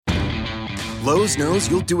Lowe's knows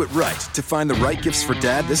you'll do it right to find the right gifts for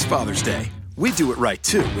Dad this Father's Day. We do it right,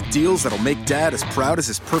 too, with deals that'll make Dad as proud as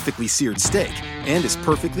his perfectly seared steak and his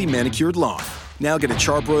perfectly manicured lawn. Now get a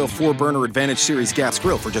Charbroil 4-burner Advantage Series gas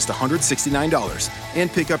grill for just $169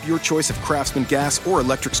 and pick up your choice of Craftsman gas or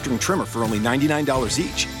electric string trimmer for only $99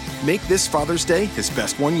 each. Make this Father's Day his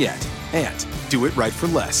best one yet. And do it right for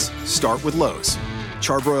less. Start with Lowe's.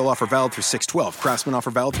 Charbroil offer valid through 6/12. Craftsman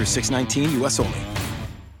offer valid through 6/19, U.S. only.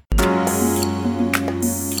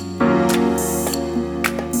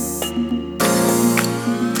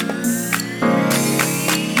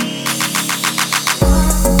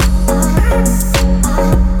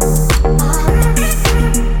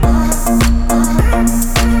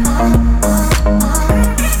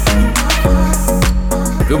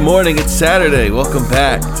 Good morning, it's Saturday. Welcome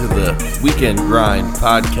back to the Weekend Grind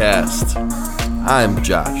Podcast. I'm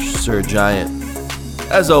Josh, Sir Giant.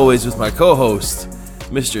 As always, with my co-host,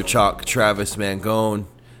 Mr. Chalk, Travis Mangone.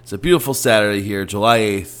 It's a beautiful Saturday here, July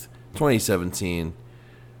 8th, 2017.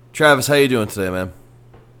 Travis, how you doing today, man?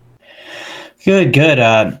 Good.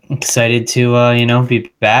 Excited to,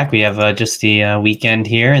 be back. We have just the weekend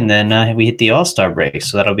here, and then we hit the All-Star break,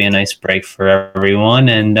 so that'll be a nice break for everyone.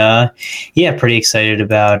 And, pretty excited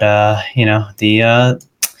about,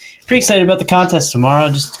 pretty excited about the contest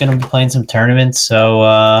tomorrow. Just going to be playing some tournaments, so,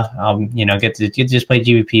 I'll, get to just play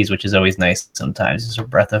GBPs, which is always nice sometimes. It's a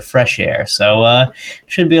breath of fresh air, so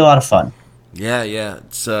should be a lot of fun. Yeah.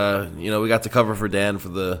 It's, we got to cover for Dan for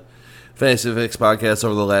the Fantasy Fix podcast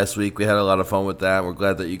over the last week. We had a lot of fun with that. We're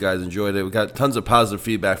glad that you guys enjoyed it. We got tons of positive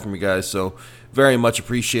feedback from you guys, so very much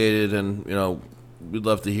appreciated. And, we'd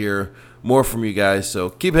love to hear more from you guys.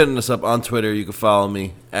 So keep hitting us up on Twitter. You can follow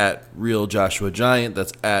me at Real Joshua Giant.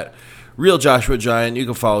 That's at Real Joshua Giant. You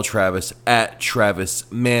can follow Travis at Travis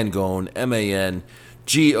Mangone, Mangone.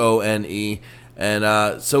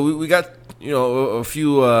 And so we got, a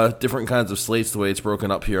few different kinds of slates the way it's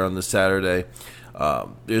broken up here on this Saturday.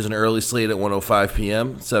 There's an early slate at 1:05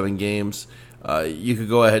 p.m., 7 games. You could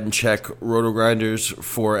go ahead and check Roto Grinders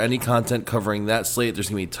for any content covering that slate. There's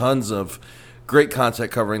going to be tons of great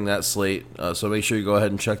content covering that slate, so make sure you go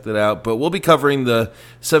ahead and check that out. But we'll be covering the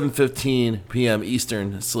 7:15 p.m.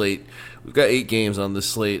 Eastern slate. We've got 8 games on this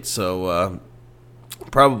slate, so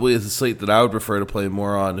probably is the slate that I would prefer to play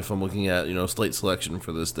more on if I'm looking at, slate selection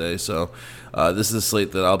for this day. So this is a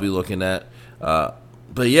slate that I'll be looking at.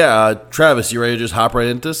 But yeah, Travis, you ready to just hop right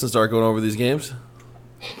into this and start going over these games?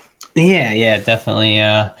 Yeah, definitely.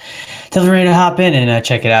 Definitely ready to hop in and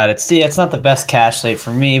check it out. It's not the best cash slate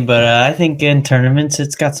for me, but I think in tournaments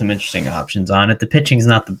it's got some interesting options on it. The pitching's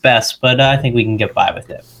not the best, but I think we can get by with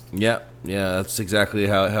it. Yeah, that's exactly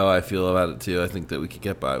how I feel about it too. I think that we could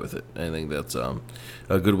get by with it. I think that's a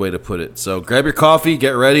good way to put it. So grab your coffee,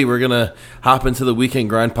 get ready. We're gonna hop into the Weekend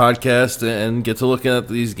Grind podcast and get to looking at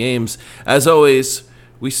these games. As always,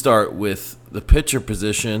 we start with the pitcher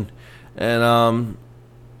position, and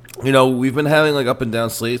we've been having up and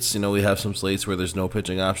down slates. We have some slates where there's no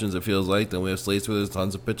pitching options, it feels like. Then we have slates where there's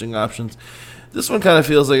tons of pitching options. This one kind of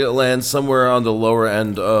feels like it lands somewhere on the lower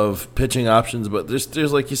end of pitching options, but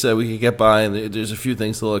there's like you said, we could get by, and there's a few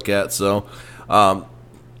things to look at. So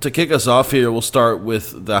to kick us off here, we'll start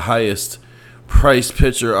with the highest priced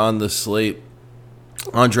pitcher on the slate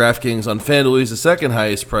on DraftKings. On FanDuel, he's the second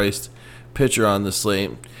highest priced pitcher on the slate,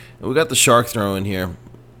 and we got the Shark throwing here.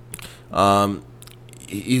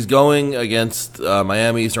 He's going against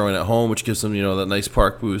Miami. He's throwing at home, which gives him that nice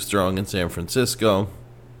park boost. Throwing in San Francisco,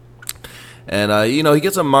 and he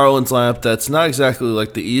gets a Marlins lineup that's not exactly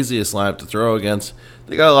like the easiest lineup to throw against.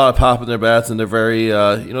 They got a lot of pop in their bats, and they're very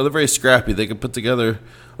they're very scrappy. They can put together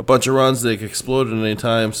a bunch of runs. They can explode at any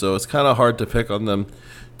time, so it's kind of hard to pick on them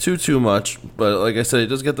too much. But like I said, he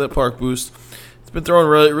does get that park boost. Been throwing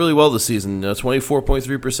really, really well this season. 24.3%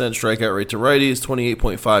 strikeout rate to righties,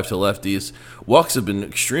 28.5% to lefties. Walks have been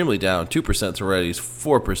extremely down, 2% to righties,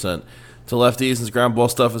 4% to lefties. His ground ball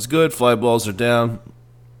stuff is good. Fly balls are down.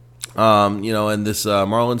 And this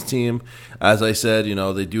Marlins team, as I said,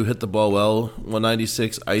 they do hit the ball well.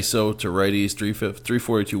 196 ISO to righties,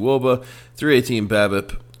 342 WOBA, 318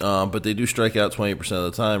 BABIP. But they do strike out 20% of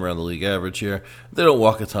the time, around the league average here. They don't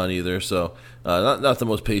walk a ton either, so not the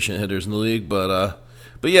most patient hitters in the league. But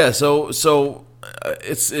yeah, so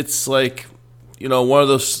it's like one of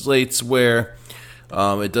those slates where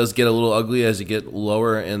it does get a little ugly as you get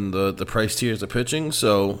lower in the price tiers of pitching.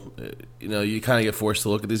 So you kind of get forced to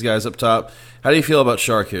look at these guys up top. How do you feel about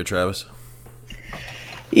Shark here, Travis?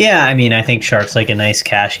 Yeah, I think Shark's like a nice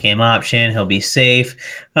cash game option. He'll be safe.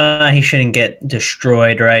 He shouldn't get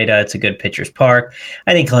destroyed, right? It's a good pitcher's park.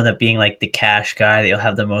 I think he'll end up being like the cash guy that you'll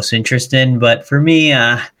have the most interest in. But for me,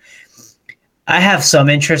 I have some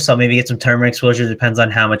interest. I'll maybe get some tournament exposure. Depends on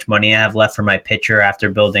how much money I have left for my pitcher after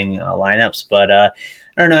building lineups. But I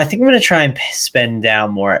don't know. I think I'm going to try and spend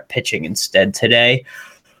down more at pitching instead today.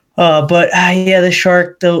 The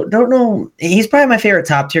Shark, though, don't know. He's probably my favorite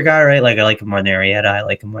top tier guy, right? Like, I like him more than Arrieta. I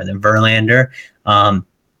like him more than Verlander.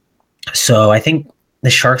 So I think the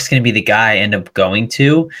Shark's going to be the guy I end up going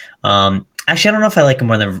to. Actually, I don't know if I like him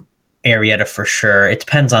more than Arrieta for sure. It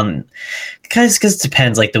depends on, because it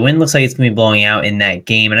depends. Like, the wind looks like it's going to be blowing out in that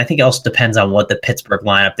game, and I think it also depends on what the Pittsburgh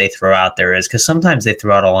lineup they throw out there is. Because sometimes they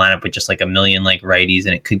throw out a lineup with just like a million like righties,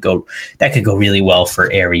 and that could go really well for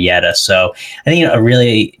Arrieta. So I think it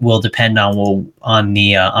really will depend on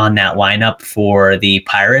that lineup for the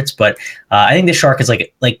Pirates. But I think the Shark is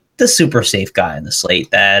like the super safe guy in the slate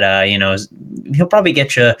that he'll probably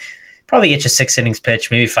get you 6 innings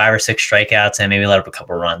pitch, maybe 5 or 6 strikeouts, and maybe let up a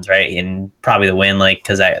couple runs, right? And probably the win,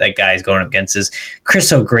 because that guy's going up against is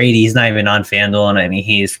Chris O'Grady. He's not even on FanDuel, and I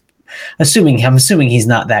mean I'm assuming he's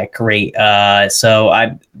not that great. This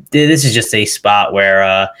is just a spot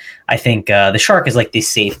where I think the Shark is like the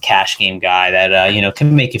safe cash game guy that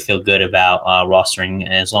can make you feel good about rostering,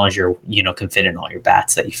 as long as you're can fit in all your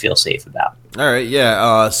bats that you feel safe about. All right,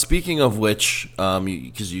 yeah. Speaking of which,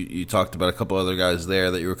 because you talked about a couple other guys there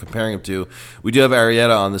that you were comparing him to, we do have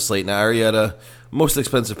Arrieta on the slate now. Arrieta, most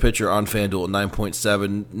expensive pitcher on FanDuel at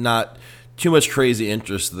 9.7. Not too much crazy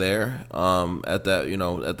interest there at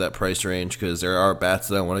that price range, because there are bats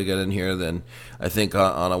that I want to get in here. Then I think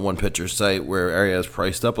on a one pitcher site where Arrieta is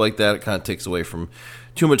priced up like that, it kind of takes away from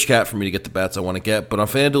too much cap for me to get the bats I want to get. But on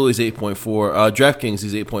FanDuel, he's 8.4. DraftKings,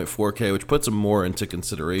 he's 8.4K, which puts him more into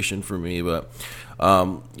consideration for me. But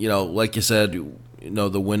like you said,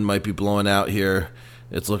 the wind might be blowing out here.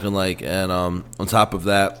 It's looking like, and on top of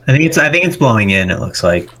that, I think it's blowing in. It looks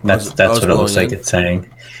like that's what it looks like. It's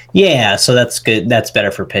saying, yeah. So that's good. That's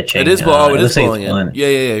better for pitching. It is blowing. It is blowing in.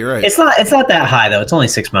 Yeah. You're right. It's not that high though. It's only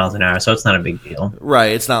 6 miles an hour, so it's not a big deal.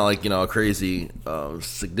 Right. It's not like a crazy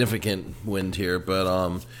significant wind here, but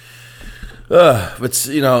he's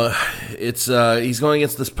going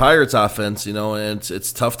against this Pirates offense, and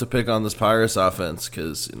it's tough to pick on this Pirates offense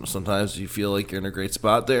because sometimes you feel like you're in a great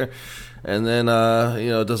spot there. And then,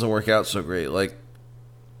 it doesn't work out so great. Like,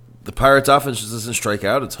 the Pirates' offense just doesn't strike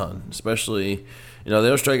out a ton, especially, they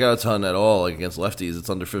don't strike out a ton at all. Like, against lefties,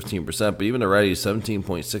 it's under 15%, but even the righties,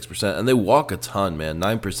 17.6%. And they walk a ton, man.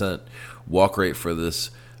 9% walk rate for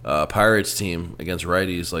this Pirates team against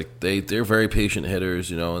righties. Like, they're very patient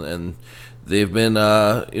hitters, and they've been,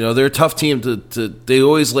 they're a tough team they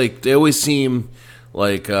always seem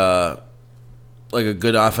like a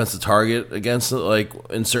good offensive target against, like,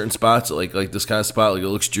 in certain spots, like this kind of spot, like, it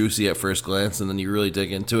looks juicy at first glance, and then you really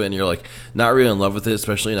dig into it, and you're, like, not really in love with it,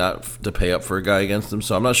 especially not to pay up for a guy against him.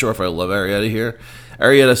 So I'm not sure if I love Arrieta here.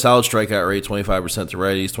 Arrieta, solid strikeout rate, 25% to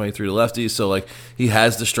righties, 23 to lefties, so, like, he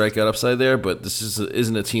has the strikeout upside there, but this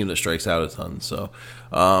isn't a team that strikes out a ton. So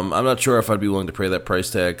I'm not sure if I'd be willing to pay that price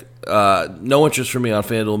tag. No interest for me on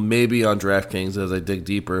FanDuel, maybe on DraftKings as I dig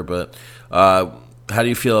deeper, but how do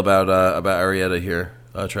you feel about Arrieta here,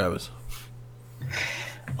 Travis?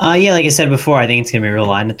 Like I said before, I think it's going to be real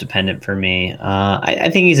lineup dependent for me. I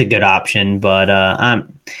think he's a good option, but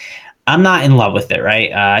I'm not in love with it, right?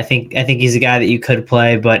 I think he's a guy that you could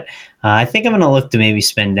play, but I think I'm going to look to maybe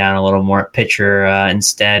spend down a little more at pitcher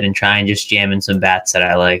instead and try and just jam in some bats that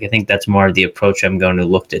I like. I think that's more of the approach I'm going to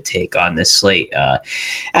look to take on this slate at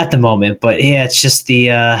the moment. But yeah, it's just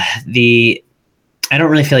the I don't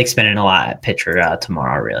really feel like spending a lot at pitcher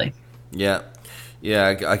tomorrow, really. Yeah,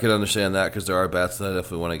 I could understand that because there are bats that I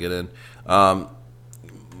definitely want to get in.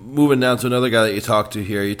 Moving down to another guy that you talked to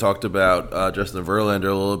here, you talked about Justin Verlander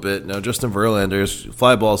a little bit. Now, Justin Verlander's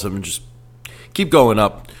fly balls have been just keep going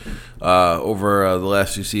up over the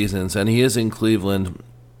last few seasons, and he is in Cleveland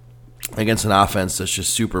against an offense that's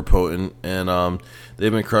just super potent, and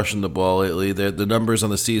they've been crushing the ball lately. The numbers on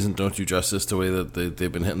the season don't do justice to the way that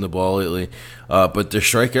they've been hitting the ball lately, but their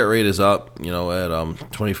strikeout rate is up, at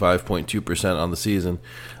 25.2% on the season.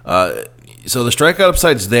 So the strikeout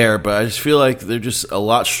upside's there, but I just feel like they're just a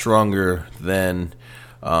lot stronger than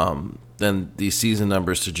these season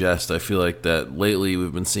numbers suggest. I feel like that lately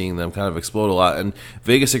we've been seeing them kind of explode a lot, and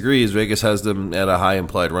Vegas agrees. Vegas has them at a high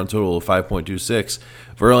implied run total of 5.26.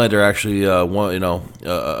 Verlander actually won,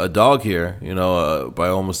 a dog here, by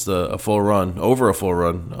almost a full run, over a full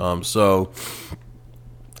run. So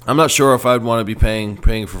I'm not sure if I'd want to be paying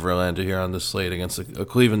for Verlander here on this slate against a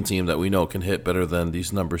Cleveland team that we know can hit better than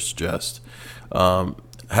these numbers suggest. How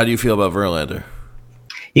do you feel about Verlander?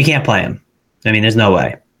 You can't play him. I mean, there's no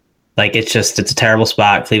way. Like, it's a terrible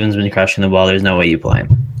spot. Cleveland's been crushing the ball. There's no way you play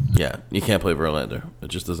him. Yeah, you can't play Verlander. It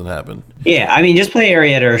just doesn't happen. Yeah, I mean, just play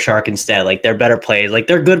Arrieta or Shark instead. Like, they're better plays. Like,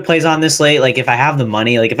 they're good plays on this slate. Like, if I have the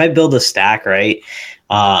money, like, if I build a stack, right,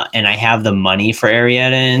 and I have the money for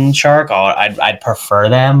Arrieta and Shark, I'd prefer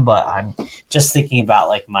them. But I'm just thinking about,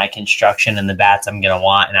 like, my construction and the bats I'm going to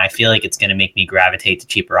want, and I feel like it's going to make me gravitate to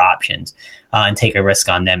cheaper options and take a risk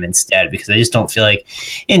on them instead, because I just don't feel like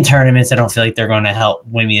in tournaments, I don't feel like they're going to help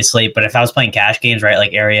win me the slate. But if I was playing cash games, right,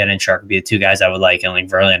 like Arrieta and Shark would be the two guys I would like, and like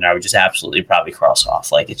Verlander, I would just absolutely probably cross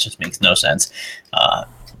off. Like, it just makes no sense.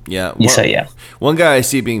 Yeah. One guy I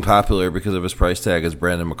see being popular because of his price tag is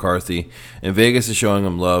Brandon McCarthy, and Vegas is showing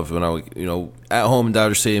him love. When at home in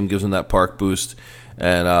Dodger Stadium gives him that park boost,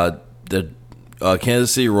 and the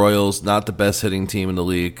Kansas City Royals, not the best hitting team in the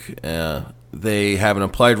league. They have an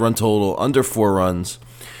implied run total under 4 runs.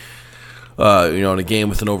 In a game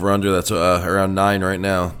with an over/under that's around 9 right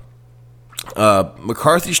now.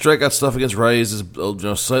 McCarthy's strikeout stuff against righties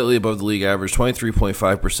is slightly above the league average,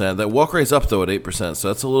 23.5%. That walk rate's up though at 8%, so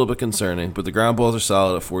that's a little bit concerning. But the ground balls are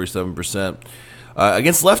solid at 47%.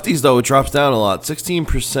 Against lefties though, it drops down a lot,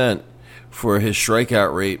 16% for his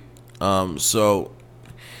strikeout rate. So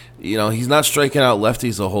he's not striking out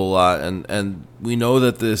lefties a whole lot, and we know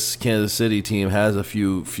that this Kansas City team has a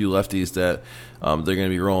few lefties that they're going to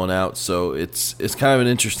be rolling out. So it's kind of an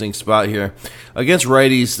interesting spot here. Against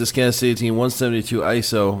righties, this Kansas City team, 172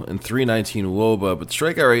 ISO and 319 WOBA, but the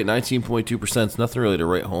strikeout rate, 19.2%, is nothing really to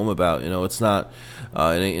write home about. It's not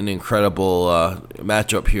an incredible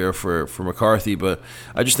matchup here for McCarthy, but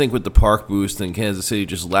I just think with the park boost and Kansas City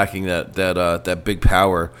just lacking that big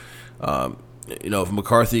power, if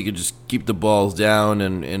McCarthy could just keep the balls down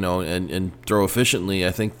and throw efficiently,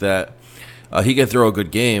 I think that he could throw a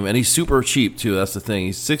good game, and he's super cheap too. That's the thing.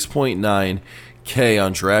 He's $6.9K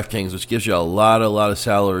on DraftKings, which gives you a lot of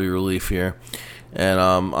salary relief here. And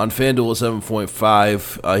on FanDuel,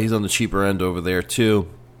 7.5. He's on the cheaper end over there too.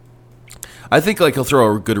 I think he'll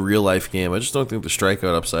throw a good real life game. I just don't think the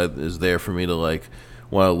strikeout upside is there for me to want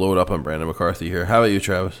to load up on Brandon McCarthy here. How about you,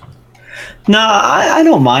 Travis? No, I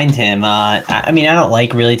don't mind him. I mean, I don't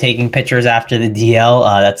like really taking pitchers after the DL.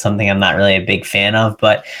 That's something I'm not really a big fan of.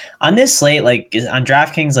 But on this slate, like on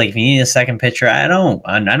DraftKings, like if you need a second pitcher, I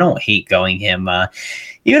don't hate going him.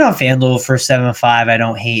 Even on FanDuel for 7.5, I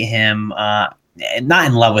don't hate him. Not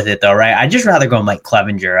in love with it though, right? I'd just rather go Mike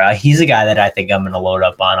Clevinger. He's a guy that I think I'm going to load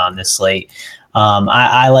up on this slate.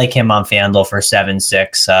 I like him on FanDuel for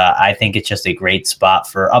 7.6. I think it's just a great spot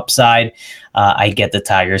for upside. I get the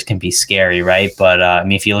Tigers can be scary, right? But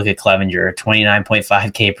if you look at Clevinger,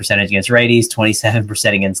 29.5K percentage against righties,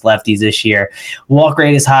 27% against lefties this year. Walk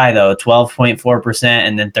rate is high though, 12.4%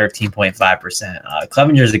 and then 13.5%.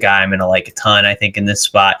 Clevinger is the guy I'm going to like a ton, I think, in this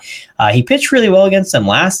spot. He pitched really well against them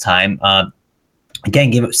last time.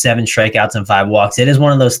 Again, give up 7 strikeouts and 5 walks. It is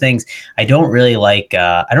one of those things I don't really like.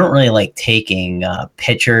 I don't really like taking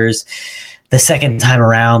pitchers the second time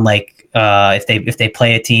around. If they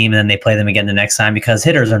play a team and then they play them again the next time, because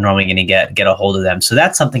hitters are normally going to get a hold of them. So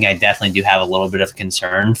that's something I definitely do have a little bit of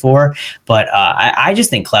concern for. But I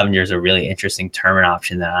just think Clevinger is a really interesting tournament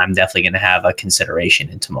option that I'm definitely going to have a consideration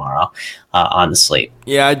in tomorrow on the slate.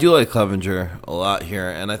 Yeah, I do like Clevinger a lot here,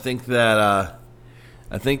 and I think that.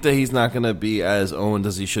 I think that he's not going to be as owned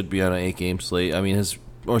as he should be on an 8-game slate. I mean, his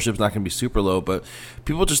ownership's not going to be super low, but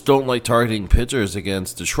people just don't like targeting pitchers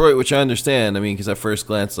against Detroit, which I understand. I mean, because at first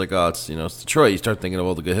glance, it's Detroit. You start thinking of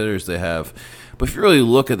all the good hitters they have. But if you really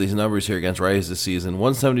look at these numbers here against righties this season,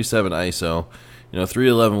 177 ISO,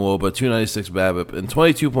 311 WOBA, 296 BABIP, and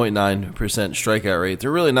 22.9% strikeout rate,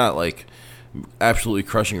 they're really not absolutely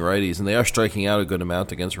crushing righties, and they are striking out a good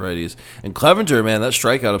amount against righties. And Clevinger, man, that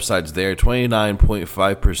strikeout upside's there,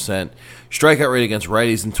 29.5% strikeout rate against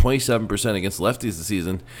righties and 27% against lefties this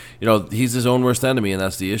season. He's his own worst enemy, and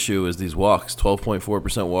that's the issue, is these walks,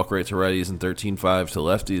 12.4% walk rate to righties and 13.5% to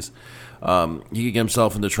lefties. He could get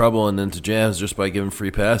himself into trouble and into jams just by giving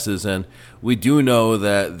free passes. And we do know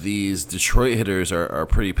that these Detroit hitters are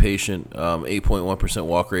pretty patient, 8.1%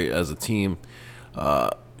 walk rate as a team.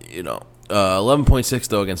 11.6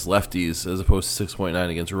 though against lefties as opposed to 6.9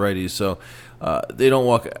 against righties. So they don't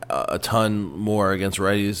walk a ton more against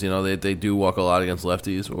righties. They do walk a lot against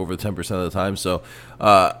lefties, over 10% of the time. So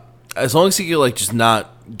as long as he can just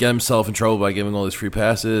not get himself in trouble by giving all these free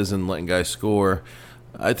passes and letting guys score,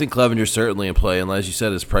 I think Clevenger's certainly in play. And as you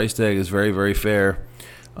said, his price tag is very, very fair.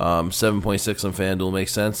 7.6 on FanDuel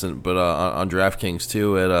makes sense, but on DraftKings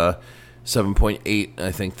too at 7.8,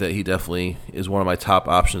 I think that he definitely is one of my top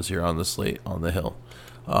options here on the slate on the hill.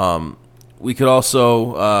 We could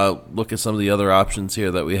also look at some of the other options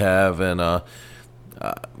here that we have, and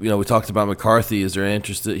we talked about McCarthy. Is there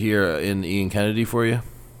interest here in Ian Kennedy for you?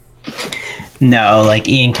 No, like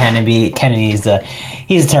Ian Kennedy's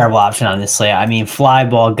he's a terrible option on this slate. I mean, fly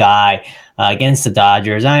ball guy against the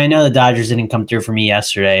Dodgers. I know the Dodgers didn't come through for me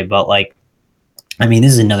yesterday, but like, I mean,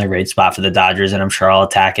 this is another great spot for the Dodgers, and I'm sure I'll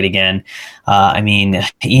attack it again. I mean,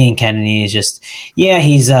 Ian Kennedy is just,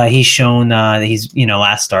 he's shown he's,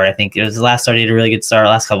 last start, I think it was the last start, he had a really good start.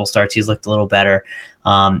 Last couple starts, he's looked a little better.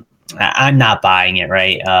 I'm not buying it,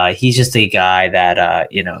 right? He's just a guy that,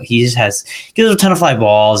 he just gives a ton of fly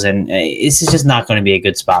balls, and this is just not going to be a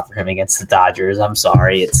good spot for him against the Dodgers. I'm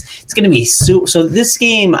sorry. It's going to be so this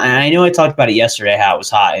game, I know I talked about it yesterday, how it was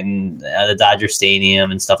hot in the Dodger Stadium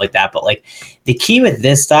and stuff like that, but like the key with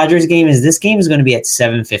this Dodgers game is this game is going to be at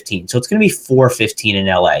 7:15. So it's going to be 4:15 in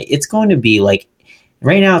LA. It's going to be like,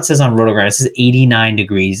 right now it says on Rotogram, it says 89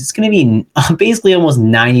 degrees. It's going to be basically almost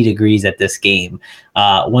 90 degrees at this game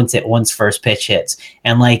once first pitch hits.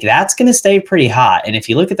 And like that's going to stay pretty hot. And if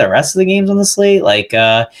you look at the rest of the games on the slate, like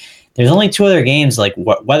there's only two other games like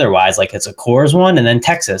weather-wise, like it's a Coors one and then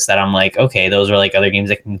Texas that I'm like, okay, those are like other games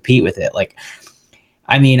that can compete with it. Like,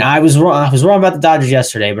 I mean, I was wrong about the Dodgers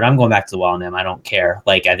yesterday, but I'm going back to the well on them. I don't care.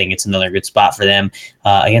 Like, I think it's another good spot for them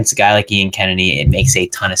against a guy like Ian Kennedy. It makes a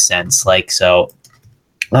ton of sense. Like, so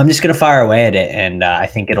I'm just going to fire away at it, and I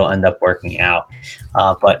think it'll end up working out.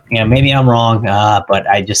 But, maybe I'm wrong, but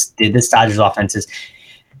this Dodgers offense has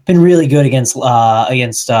been really good against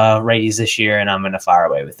righties this year, and I'm going to fire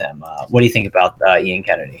away with them. What do you think about Ian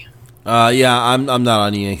Kennedy? I'm not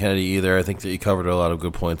on Ian Kennedy either. I think that you covered a lot of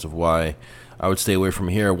good points of why I would stay away from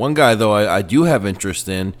here. One guy, though, I do have interest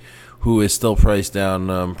in, who is still priced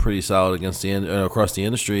down pretty solid against across the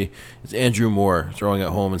industry, is Andrew Moore, throwing at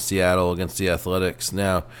home in Seattle against the Athletics.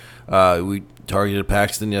 Now, we targeted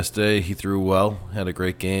Paxton yesterday. He threw well, had a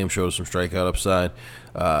great game, showed us some strikeout upside.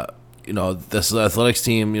 This Athletics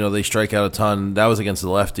team, they strike out a ton. That was against the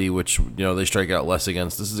lefty, which, they strike out less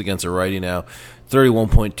against. This is against a righty now.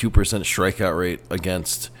 31.2% strikeout rate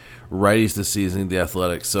against righties this season, the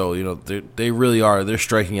Athletics. So, they really are. They're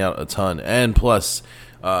striking out a ton. And plus,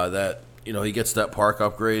 he gets that park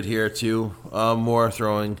upgrade here too. More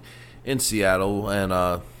throwing in Seattle, and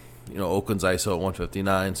Oakland's ISO at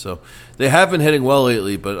 159. So they have been hitting well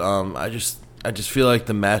lately, but I just feel like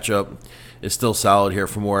the matchup is still solid here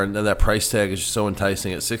for Moore, and that price tag is just so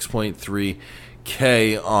enticing at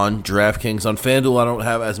 6.3K on DraftKings. On FanDuel, I don't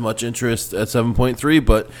have as much interest at 7.3,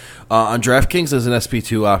 but on DraftKings as an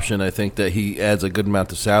SP2 option, I think that he adds a good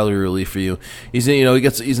amount of salary relief for you. He's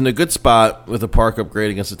in a good spot with a park upgrade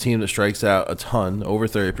against a team that strikes out a ton, over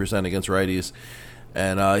 30% against righties,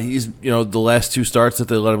 and he's the last two starts that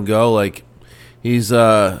they let him go, like he's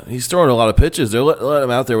throwing a lot of pitches. They're letting him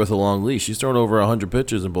out there with a long leash. He's thrown over 100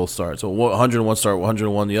 pitches in both starts. So 101 start,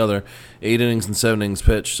 101 the other, 8 innings and 7 innings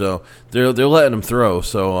pitched. So they're letting him throw.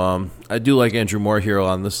 So I do like Andrew Moore here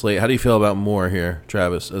on this slate. How do you feel about Moore here,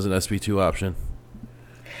 Travis, as an SP2 option?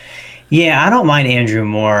 Yeah, I don't mind Andrew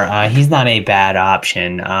Moore. He's not a bad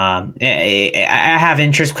option. I have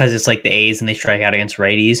interest because it's like the A's and they strike out against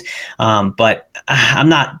righties. But I'm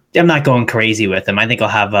not going crazy with him. I think I'll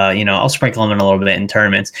have I'll sprinkle him in a little bit in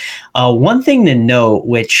tournaments. One thing to note,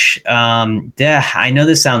 which I know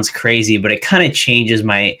this sounds crazy, but it kind of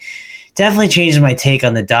definitely changes my take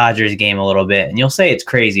on the Dodgers game a little bit. And you'll say it's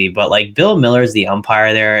crazy, but like Bill Miller's the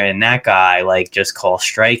umpire there, and that guy like just calls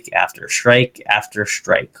strike after strike after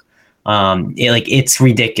strike. It's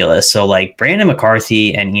ridiculous. So like Brandon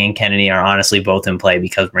McCarthy and Ian Kennedy are honestly both in play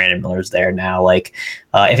because Brandon Miller's there now. Like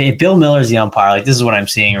if Bill Miller's the umpire, like this is what I'm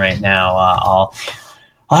seeing right now. I'll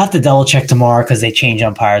have to double check tomorrow because they change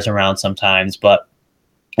umpires around sometimes,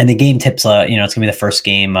 and the game tips, it's going to be the first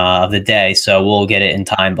game of the day, so we'll get it in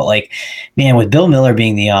time. But, like, man, with Bill Miller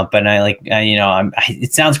being the ump, and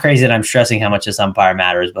it sounds crazy that I'm stressing how much this umpire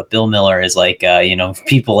matters, but Bill Miller is like,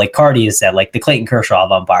 people like Cardi has said, like the Clayton Kershaw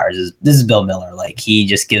of umpires this is Bill Miller. Like, he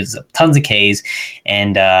just gives tons of Ks,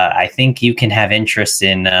 and I think you can have interest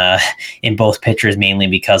in both pitchers mainly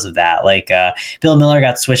because of that. Like, Bill Miller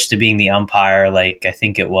got switched to being the umpire, like, I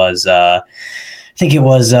think it was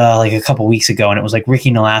like a couple weeks ago, and it was like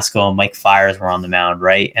Ricky Nolasco and Mike Fiers were on the mound,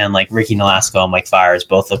 right? And like Ricky Nolasco and Mike Fiers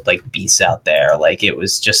both looked like beasts out there. Like it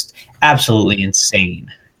was just absolutely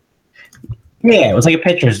insane. Yeah, it was like a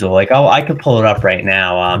pitcher's duel. Like I could pull it up right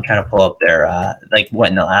now. I'm trying to pull up their like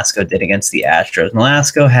what Nolasco did against the Astros.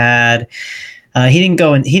 Nolasco had he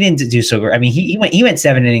didn't do so great. I mean, he went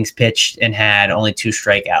 7 innings pitched and had only 2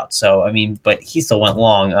 strikeouts. So, I mean, but he still went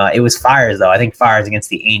long. It was Fiers though. I think Fiers against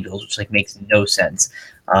the Angels, which like makes no sense.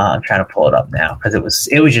 I'm trying to pull it up now because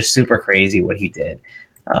it was just super crazy what he did.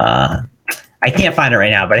 I can't find it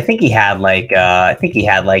right now, but I think he had like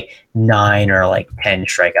 9 or like 10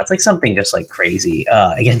 strikeouts, like something just like crazy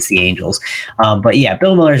against the Angels. But yeah,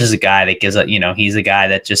 Bill Miller's is a guy that gives he's a guy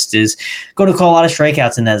that just is going to call a lot of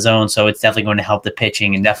strikeouts in that zone. So it's definitely going to help the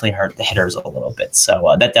pitching and definitely hurt the hitters a little bit.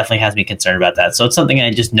 So that definitely has me concerned about that. So it's something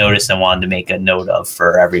I just noticed and wanted to make a note of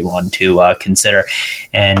for everyone to consider.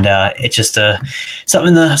 And it's just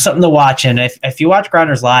something to watch. And if you watch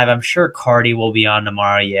Grounders Live, I'm sure Cardi will be on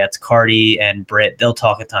tomorrow. Yeah, it's Cardi and Britt. They'll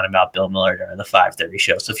talk a ton about Bill Miller during the 5:30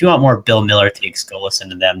 show. So if you want more Bill Miller takes, go listen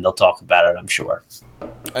to them. They'll talk about it, I'm sure.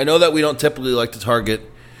 I know that we don't typically like to target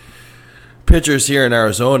pitchers here in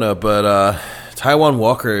Arizona, but Taijuan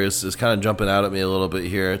Walker is kind of jumping out at me a little bit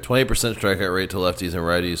here. 20% strikeout rate to lefties and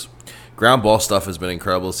righties. Ground ball stuff has been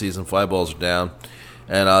incredible this season. Fly balls are down.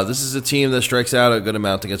 And this is a team that strikes out a good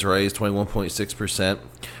amount against righties, 21.6%.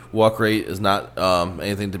 Walk rate is not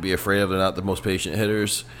anything to be afraid of. They're not the most patient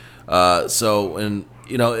hitters. I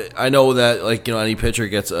know that any pitcher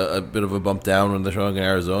gets a bit of a bump down when they're throwing in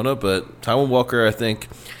Arizona, but Taijuan Walker, I think,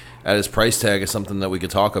 at his price tag is something that we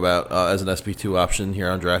could talk about as an SP2 option here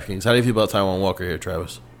on DraftKings. How do you feel about Taijuan Walker here,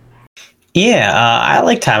 Travis? Yeah, I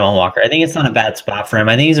like Taijuan Walker. I think it's not a bad spot for him.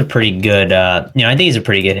 I think he's a pretty good,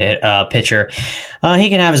 pitcher. He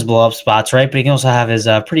can have his blow up spots, right? But he can also have his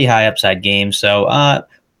pretty high upside game. So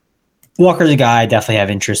Walker's a guy I definitely have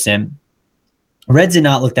interest in. Reds did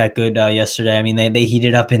not look that good yesterday. I mean, they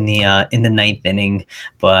heated up in the ninth inning,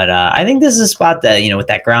 but I think this is a spot that, with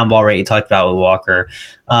that ground ball rate you talked about with Walker,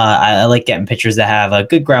 I like getting pitchers that have a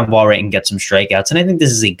good ground ball rate and get some strikeouts, and I think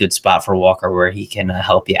this is a good spot for Walker where he can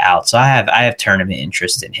help you out. So I have tournament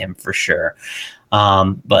interest in him for sure.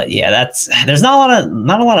 But yeah, there's not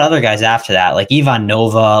a lot of other guys after that. Like Ivan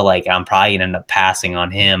Nova, I'm probably gonna end up passing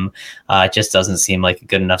on him. It just doesn't seem like a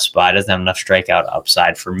good enough spot. It doesn't have enough strikeout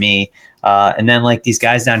upside for me. And then these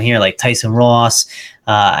guys down here, like Tyson Ross.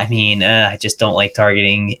 I just don't like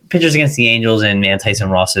targeting pitchers against the Angels, and man, Tyson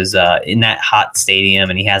Ross is in that hot stadium,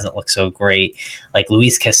 and he hasn't looked so great. Like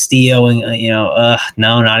Luis Castillo, and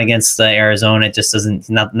no, not against Arizona. It just doesn't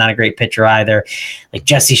not a great pitcher either. Like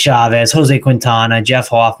Jesse Chavez, Jose Quintana, Jeff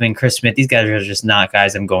Hoffman, Chris Smith. These guys are just not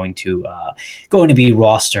guys I'm going to be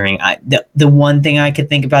rostering. The one thing I could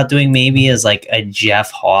think about doing maybe is like a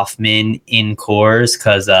Jeff Hoffman in Coors,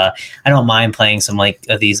 because I don't mind playing some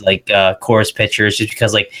these Coors pitchers just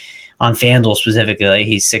because on FanDuel specifically,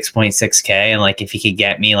 he's 6.6K, and if he could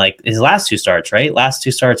get me his last two starts,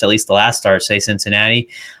 at least the last start, say Cincinnati,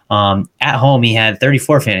 at home he had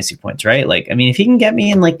 34 fantasy points, right? If he can get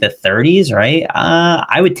me in the 30s, right,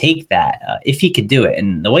 I would take that if he could do it.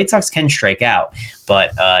 And the White Sox can strike out,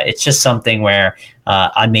 but it's just something where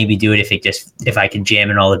I'd maybe do it if I can jam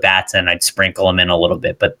in all the bats, and I'd sprinkle them in a little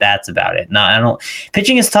bit, but that's about it. No, I don't.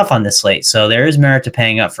 Pitching is tough on this slate, so there is merit to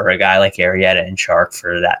paying up for a guy like Arrieta and Shark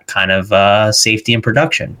for that kind of safety and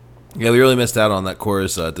production. Yeah, we really missed out on that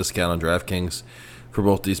Coors discount on DraftKings for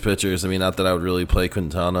both these pitchers. I mean, not that I would really play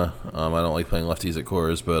Quintana. I don't like playing lefties at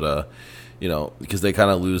Coors, but because they kind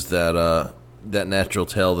of lose that natural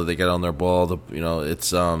tail that they get on their ball.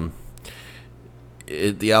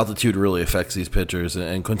 The altitude really affects these pitchers,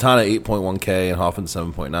 and Quintana 8.1K and Hoffman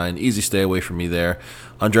 7.9. Easy stay away from me there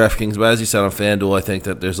on DraftKings. But as you said on FanDuel, I think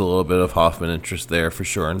that there's a little bit of Hoffman interest there for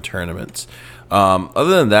sure in tournaments.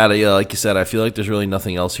 Other than that, like you said, I feel like there's really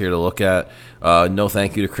nothing else here to look at. No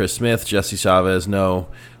thank you to Chris Smith, Jesse Chavez, no.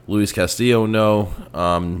 Luis Castillo, no.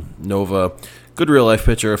 Nova, good real-life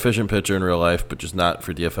pitcher, efficient pitcher in real life, but just not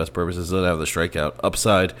for DFS purposes. Doesn't have the strikeout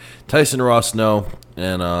upside. Tyson Ross, no.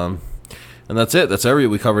 And that's it.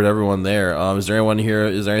 We covered everyone there. Is there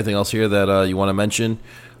anything else here that you want to mention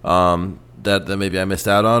that maybe I missed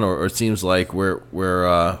out on, or it seems like we're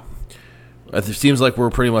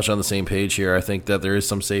pretty much on the same page here. I think that there is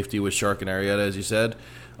some safety with Shark and Arrieta, as you said.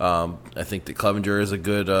 I think that Clevenger is a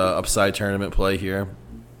good upside tournament play here.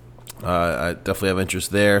 I definitely have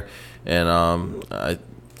interest there, and I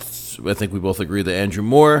think we both agree that Andrew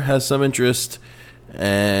Moore has some interest,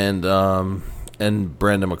 and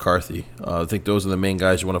Brandon McCarthy. I think those are the main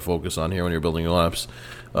guys you want to focus on here when you're building your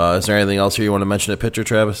lineups. Is there anything else here you want to mention at pitcher,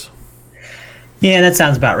 Travis? Yeah, that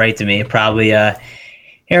sounds about right to me. Probably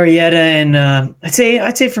Arrieta and I'd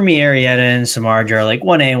say for me Arrieta and Samardzija are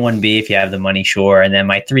 1A and 1B if you have the money, sure. And then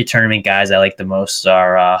my three tournament guys I like the most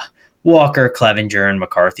are Walker, Clevenger, and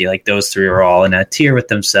McCarthy. Those three are all in a tier with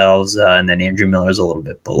themselves, and then Andrew Miller's a little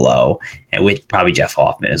bit below, and with probably Jeff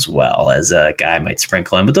Hoffman as well as a guy I might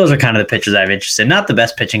sprinkle in. But those are kind of the pitchers I have interest in. Not the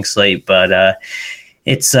best pitching slate, but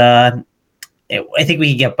it's I think we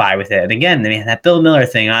can get by with it. And again, that Bill Miller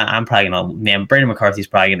thing, I'm probably Brandon McCarthy's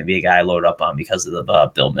probably going to be a guy I load up on because of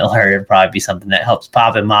the Bill Miller. It'd probably be something that helps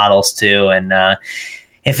pop in models too. And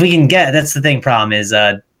if we can that's the thing. Problem is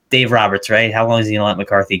Dave Roberts, right? How long is he going to let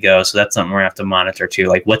McCarthy go? So that's something we're going to have to monitor too.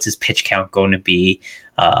 Like, what's his pitch count going to be?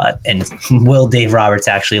 And will Dave Roberts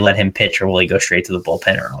actually let him pitch, or will he go straight to the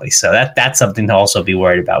bullpen early? So that's something to also be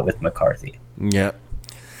worried about with McCarthy. Yeah.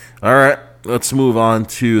 All right. Let's move on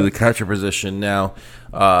to the catcher position now.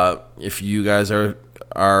 If you guys are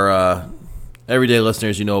everyday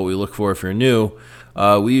listeners, you know what we look for. If you're new,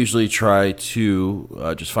 we usually try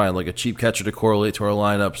to just find like a cheap catcher to correlate to our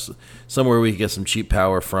lineups, somewhere we can get some cheap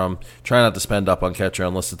power from. Try not to spend up on catcher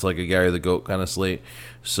unless it's like a Gary the Goat kind of slate.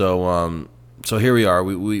 So here we are.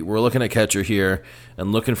 We're looking at catcher here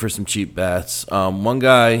and looking for some cheap bats. One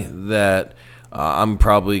guy that I'm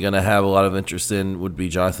probably going to have a lot of interest in would be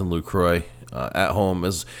Jonathan Lucroy at home.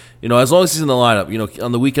 As long as he's in the lineup.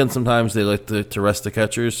 On the weekend sometimes they like to rest the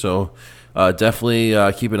catchers, so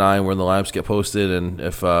definitely keep an eye on where the lineups get posted. And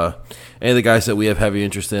if any of the guys that we have heavy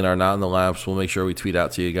interest in are not in the lineups, we'll make sure we tweet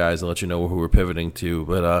out to you guys and let you know who we're pivoting to.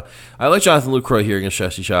 But I like Jonathan Lucroy here against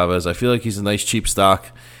Jesse Chavez. I feel like he's a nice cheap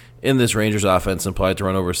stock in this Rangers offense, implied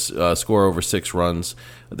to score over 6 runs.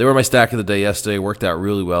 They were my stack of the day yesterday. Worked out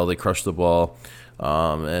really well. They crushed the ball,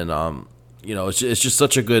 it's just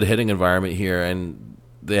such a good hitting environment here, and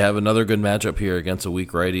they have another good matchup here against a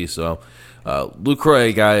weak righty. So Lucroy,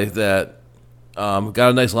 a guy that got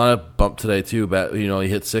a nice lineup bump today too. But he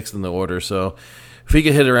hit 6th in the order, so if he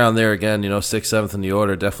could hit around there again, 6th, 7th in the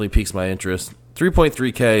order, definitely piques my interest.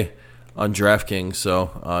 3.3K on DraftKings,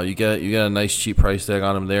 so you get a nice cheap price tag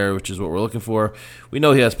on him there, which is what we're looking for. We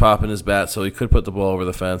know he has pop in his bat, so he could put the ball over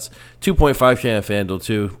the fence. 2.5K on FanDuel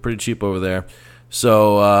too, pretty cheap over there.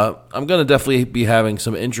 So I'm going to definitely be having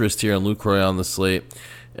some interest here in Lucroy on the slate,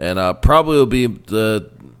 and probably will be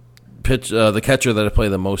the catcher that I play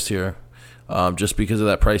the most here, just because of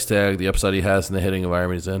that price tag, the upside he has, and the hitting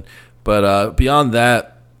environment he's in. But beyond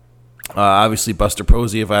that, obviously Buster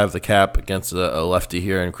Posey if I have the cap against a lefty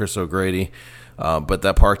here, and Chris O'Grady. But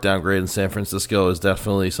that park downgrade in San Francisco is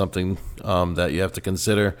definitely something that you have to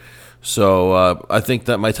consider. So I think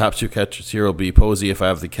that my top 2 catchers here will be Posey if I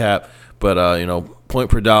have the cap. But,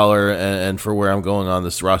 point per dollar and for where I'm going on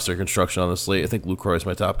this roster construction on the slate, I think Lucroy is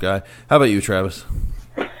my top guy. How about you, Travis?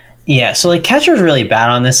 Yeah, so catcher's really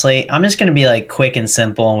bad on this slate. I'm just going to be quick and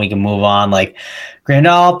simple, and we can move on.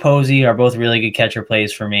 Grandal, Posey are both really good catcher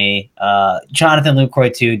plays for me. Jonathan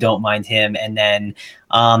Lucroy too, don't mind him. And then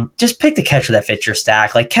just pick the catcher that fits your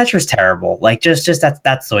stack. Catcher's terrible. Just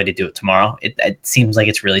that's the way to do it tomorrow. It seems like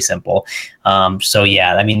it's really simple. So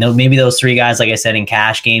yeah, maybe those 3 guys, like I said, in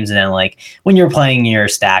cash games, and then when you're playing your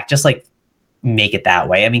stack, just make it that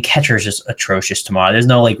way. Catcher is just atrocious tomorrow. There's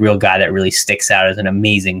no real guy that really sticks out as an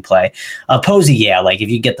amazing play. Posey, yeah,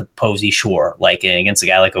 if you get the Posey, sure, against a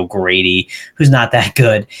guy like O'Grady, who's not that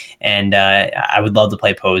good, and I would love to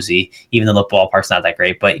play Posey, even though the ballpark's not that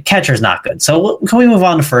great, but catcher's not good. So can we move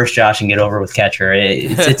on to first, Josh, and get over with catcher?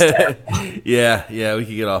 It's terrible. yeah, we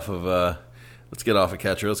can get off of let's get off of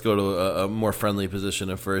catcher. Let's go to a more friendly position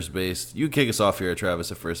at first base. You kick us off here, Travis,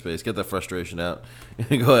 at first base. Get that frustration out.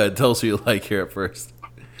 Go ahead. Tell us who you like here at first.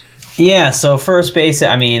 Yeah, so first base,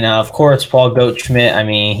 of course, Paul Goldschmidt.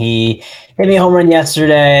 He hit me a home run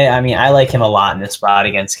yesterday. I like him a lot in this spot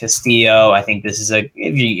against Castillo. I think this is if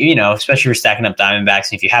you especially if you're stacking up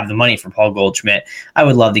Diamondbacks, and if you have the money for Paul Goldschmidt, I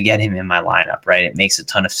would love to get him in my lineup, right? It makes a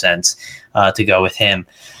ton of sense to go with him.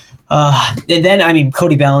 And then,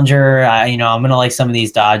 Cody Bellinger, I'm going to like some of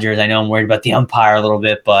these Dodgers. I know I'm worried about the umpire a little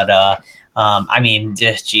bit, but,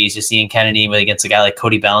 just Ian Kennedy against a guy like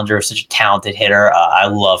Cody Bellinger, such a talented hitter. I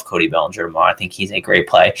love Cody Bellinger tomorrow. I think he's a great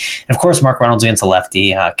play. And, of course, Mark Reynolds against a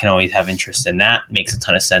lefty. Can always have interest in that. Makes a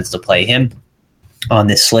ton of sense to play him on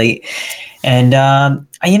this slate. And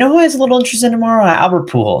you know who I was a little interested in tomorrow? Albert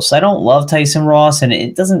Pujols. I don't love Tyson Ross, and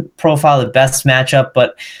it doesn't profile the best matchup,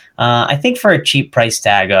 but I think for a cheap price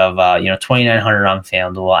tag of $2,900 on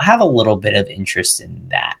FanDuel, I have a little bit of interest in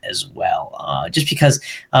that as well. Just because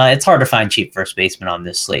it's hard to find cheap first baseman on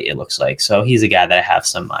this slate, it looks like. So he's a guy that I have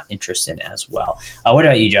some interest in as well. What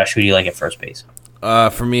about you, Josh? Who do you like at first base?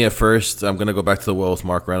 For me at first, I'm going to go back to the well with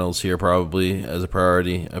Mark Reynolds here probably as a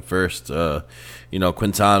priority at first.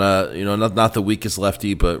 Quintana, not the weakest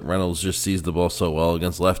lefty, but Reynolds just sees the ball so well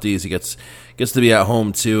against lefties. He gets to be at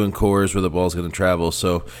home too in Coors where the ball's going to travel.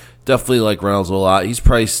 So definitely like Reynolds a lot. He's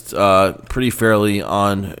priced pretty fairly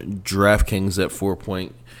on DraftKings at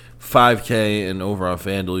 4.5K and over on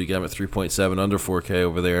FanDuel you get him at 3.7, under 4K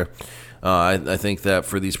over there. I think that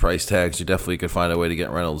for these price tags, you definitely could find a way to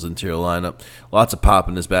get Reynolds into your lineup. Lots of pop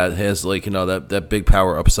in his bat. He has that big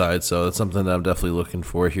power upside, so that's something that I'm definitely looking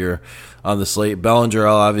for here on the slate. Bellinger,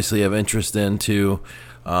 I'll obviously have interest in too.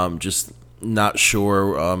 Just not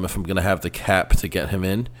sure if I'm going to have the cap to get him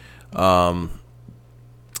in.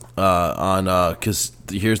 Because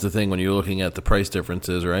here's the thing: when you're looking at the price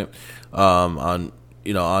differences, right? On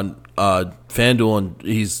FanDuel, and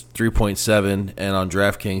he's 3.7, and on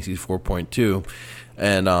DraftKings he's 4.2,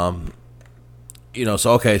 and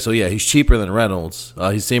so he's cheaper than Reynolds.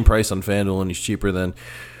 He's same price on FanDuel, and he's cheaper than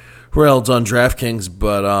Reynolds on DraftKings.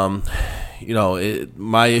 But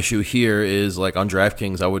my issue here is like on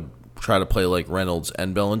DraftKings, I would try to play like Reynolds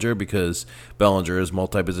and Bellinger because Bellinger is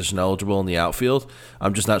multi-position eligible in the outfield.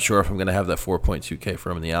 I'm just not sure if I'm going to have that 4.2K for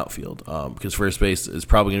him in the outfield because first base is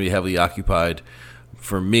probably going to be heavily occupied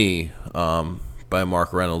for me by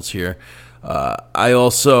Mark Reynolds here. I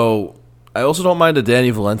also don't mind a Danny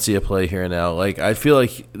Valencia play here now. Like I feel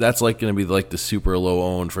like that's like going to be like the super low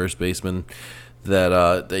owned first baseman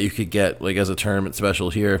that you could get like as a tournament special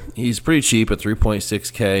here. He's pretty cheap at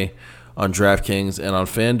 3.6K on DraftKings, and on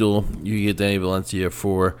FanDuel you get Danny Valencia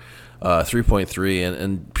for 3.3,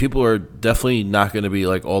 and people are definitely not going to be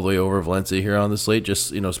like all the way over Valencia here on the slate,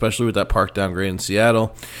 just especially with that park downgrade in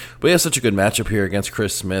Seattle. But he has such a good matchup here against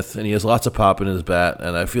Chris Smith, and he has lots of pop in his bat,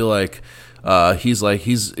 and I feel like he's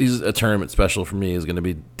a tournament special for me. Is going to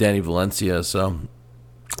be Danny Valencia. So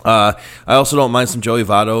I also don't mind some Joey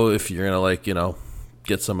Votto if you're going to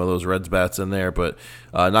get some of those Reds bats in there, but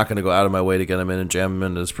not going to go out of my way to get him in and jam him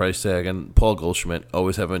into his price tag. And Paul Goldschmidt,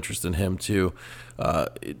 always have interest in him too.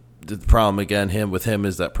 The problem again with him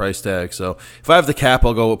is that price tag. So if I have the cap,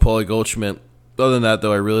 I'll go with Paulie Goldschmidt. Other than that,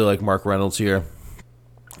 though, I really like Mark Reynolds here,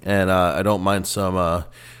 and I don't mind some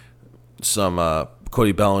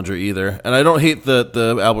Cody Bellinger either. And I don't hate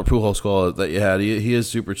the Albert Pujols call that you had. He is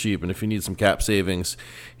super cheap, and if you need some cap savings,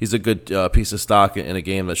 he's a good piece of stock in a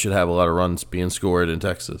game that should have a lot of runs being scored in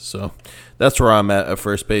Texas. So that's where I'm at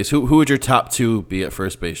first base. Who would your top two be at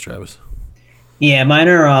first base, Travis? Yeah, mine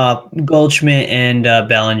are Goldschmidt and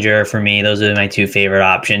Bellinger for me. Those are my two favorite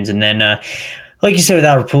options. And then, like you said with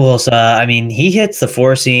Albert Pujols, he hits the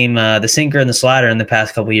four seam, the sinker, and the slider in the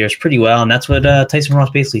past couple of years pretty well, and that's what Tyson Ross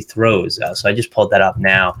basically throws. So I just pulled that up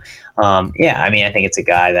now. I think it's a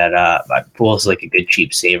guy that Pujols is like a good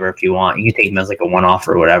cheap saver if you want. You can take him as like a one-off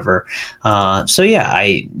or whatever. It's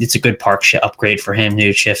a good park upgrade for him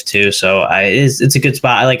to shift to. So it's a good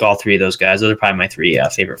spot. I like all three of those guys. Those are probably my three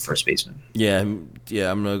favorite first basemen. Yeah, I'm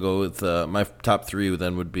gonna go with my top three.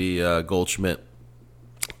 Then would be Goldschmidt,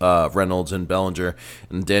 Reynolds, and Bellinger,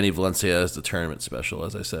 and Danny Valencia as the tournament special,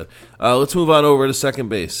 as I said. Let's move on over to second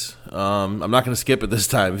base. I'm not going to skip it this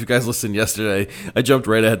time. If you guys listened yesterday, I jumped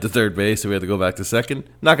right ahead to third base, so we had to go back to second.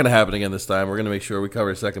 Not going to happen again this time. We're going to make sure we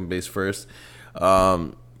cover second base first.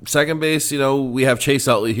 Second base, we have Chase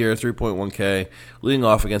Utley here, 3.1K, leading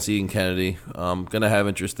off against Egan Kennedy. Going to have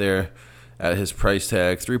interest there at his price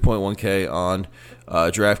tag. 3.1K on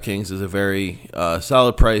DraftKings is a very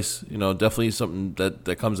solid price. Definitely something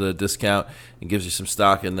that comes at a discount and gives you some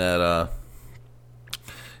stock in that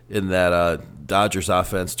Dodgers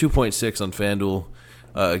offense. 2.6 on FanDuel.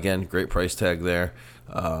 Again, great price tag there.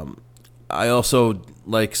 I also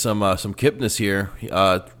like some Kipnis here.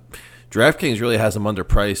 DraftKings really has him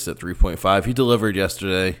underpriced at 3.5. He delivered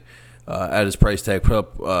yesterday. At his price tag, put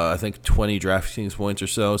up I think 20 DraftKings points or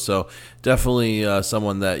so. So definitely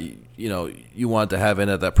someone that you want to have in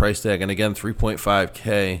at that price tag. And again,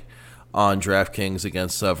 3.5K on DraftKings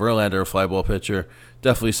against Verlander, a fly ball pitcher.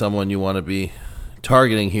 Definitely someone you want to be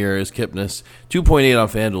targeting here is Kipnis. 2.8 on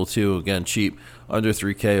FanDuel too. Again, cheap, under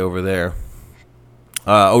 3K over there.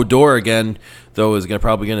 Odor again, though, is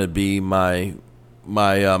probably going to be my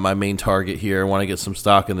main target here. I want to get some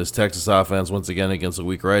stock in this Texas offense once again against a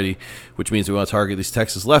weak righty, which means we want to target these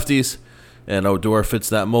Texas lefties, and Odor fits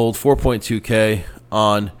that mold. 4.2K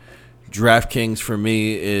on DraftKings for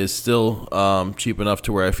me is still cheap enough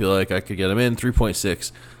to where I feel like I could get him in.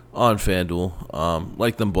 3.6 on FanDuel.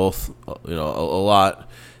 Like them both, a lot.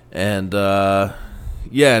 And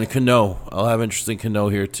and Cano. I'll have interest in Cano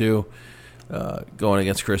here too. Going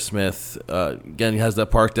against Chris Smith. Again, he has that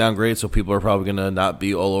park downgrade, so people are probably going to not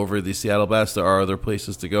be all over the Seattle bats. There are other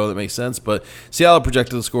places to go that make sense, but Seattle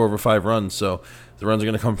projected to score over 5 runs, so the runs are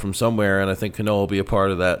going to come from somewhere, and I think Cano will be a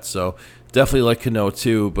part of that. So definitely like Cano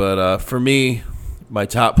too, but for me, my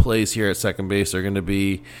top plays here at second base are going to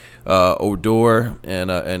be Odor and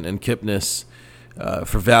Kipnis.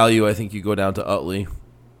 For value, I think you go down to Utley.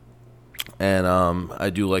 And I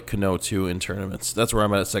do like Cano too in tournaments. That's where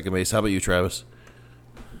I'm at second base. How about you, Travis?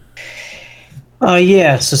 So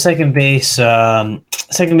second base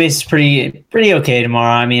is pretty okay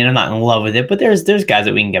tomorrow. I'm not in love with it, but there's guys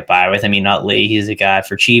that we can get by with. Utley, he's a guy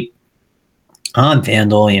for cheap. on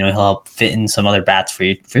Vandal. He'll help fit in some other bats for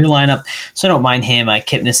your lineup. So I don't mind him.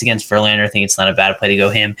 Kipnis against Verlander, I think it's not a bad play to go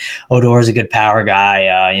him. Odor is a good power guy.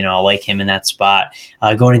 I like him in that spot.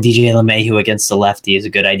 Going to DJ LeMahieu against the lefty is a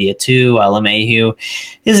good idea too. LeMahieu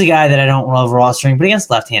is a guy that I don't love rostering, but against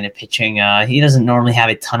left-handed pitching, he doesn't normally have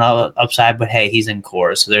a ton of upside, but hey, he's in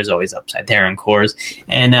Coors, so there's always upside there in Coors.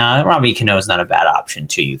 And Robbie Cano is not a bad option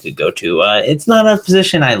too. You could go to. It's not a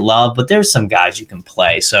position I love, but there's some guys you can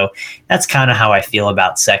play. So that's kind of how I feel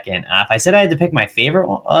about second. If I said I had to pick my favorite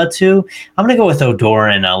two, I'm going to go with Odor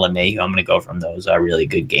and LeMahieu. I'm going to go from those really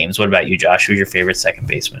good games. What about you, Josh? Who's your favorite second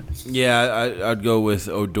baseman? Yeah, I'd go with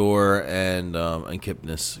Odor and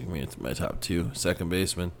Kipnis. I mean, it's my top two second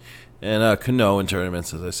baseman. And Cano in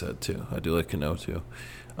tournaments, as I said, too. I do like Cano, too.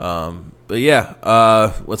 But yeah,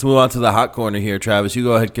 let's move on to the hot corner here. Travis, you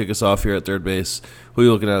go ahead, kick us off here at third base. Who are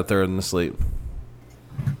you looking at third in the slate?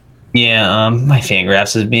 Yeah, my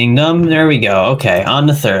Fangraphs is being dumb. There we go. Okay, on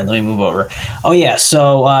the third. Let me move over. Oh, yeah,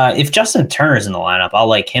 so if Justin Turner's in the lineup, I'll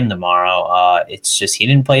like him tomorrow. It's just he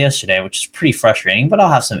didn't play yesterday, which is pretty frustrating, but I'll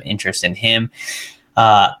have some interest in him.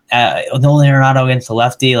 Nolan Arenado against the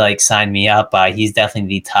lefty, sign me up. He's definitely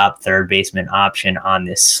the top third baseman option on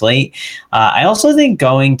this slate. I also think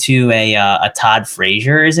going to a Todd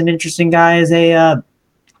Frazier is an interesting guy as a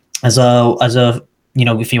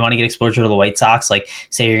if you want to get exposure to the White Sox,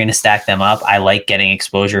 say you're going to stack them up, I like getting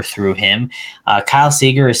exposure through him. Kyle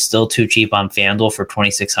Seager is still too cheap on FanDuel for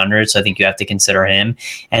 2,600, so I think you have to consider him.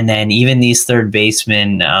 And then even these third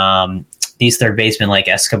basemen like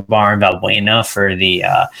Escobar and Valbuena for the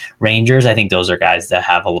Rangers, I think those are guys that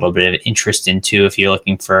have a little bit of interest into if you're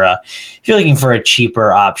looking for a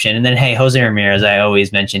cheaper option. And then, hey, Jose Ramirez, I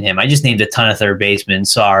always mention him. I just named a ton of third basemen,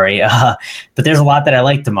 sorry. But there's a lot that I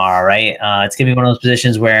like tomorrow, right? It's going to be one of those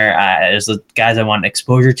positions where there's the guys I want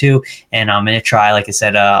exposure to, and I'm going to try, like I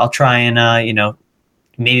said, I'll try and,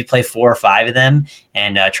 maybe play 4 or 5 of them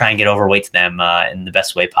and try and get overweight to them in the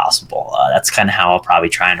best way possible. That's kind of how I'll probably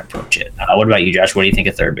try and approach it. What about you, Josh? What do you think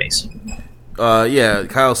of third base? Yeah,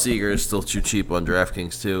 Kyle Seager is still too cheap on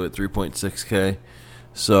DraftKings, too, at 3.6K.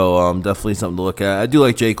 So definitely something to look at. I do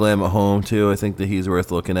like Jake Lamb at home, too. I think that he's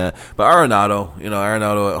worth looking at. But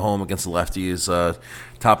Arenado at home against the lefty is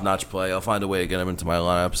top-notch play. I'll find a way to get him into my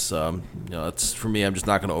lineups. It's for me, I'm just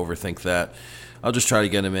not going to overthink that. I'll just try to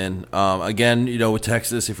get him in. Again, with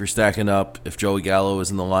Texas, if you're stacking up, if Joey Gallo is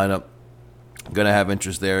in the lineup, I'm going to have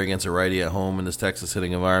interest there against a righty at home in this Texas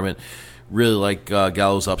hitting environment. Really like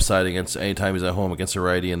Gallo's upside against anytime he's at home against a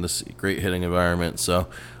righty in this great hitting environment. So,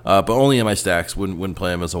 but only in my stacks. Wouldn't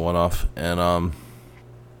play him as a one-off. And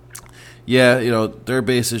third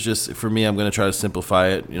base is just, for me, I'm going to try to simplify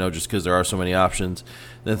it, just because there are so many options.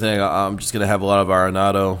 The thing, I'm just going to have a lot of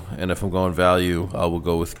Arenado, and if I'm going value, I will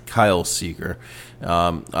go with Kyle Seager.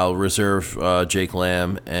 I'll reserve Jake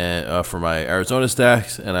Lamb for my Arizona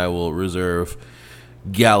stacks, and I will reserve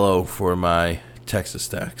Gallo for my Texas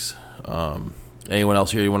stacks. Anyone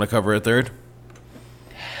else here you want to cover at third?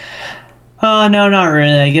 No, not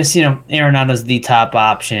really. I guess, Arenado's the top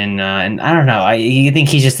option. And I don't know. I think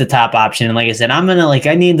he's just the top option. And like I said,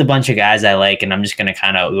 I need a bunch of guys I like, and I'm just going to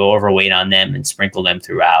kind of go overweight on them and sprinkle them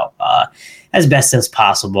throughout as best as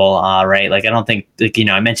possible. Right. I don't think,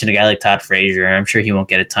 I mentioned a guy like Todd Frazier, and I'm sure he won't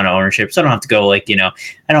get a ton of ownership. So I don't have to go I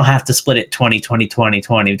don't have to split it 20, 20, 20,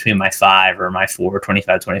 20 between my 5 or my 4,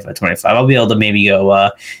 25, 25, 25. I'll be able to maybe go,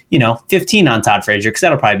 15 on Todd Frazier, because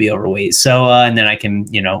that'll probably be overweight. So, and then I can,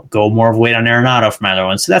 go more overweight on Arenado for my other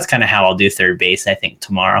one. So that's kind of how I'll do third base, I think,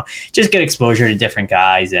 tomorrow. Just get exposure to different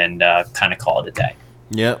guys and kind of call it a day.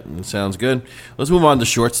 Yep, sounds good. Let's move on to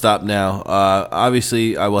shortstop now.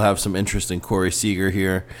 Obviously, I will have some interest in Corey Seager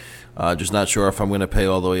here. Just not sure if I'm going to pay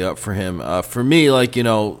all the way up for him. For me,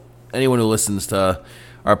 anyone who listens to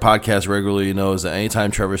our podcast regularly knows that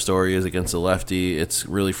anytime Trevor Story is against a lefty, it's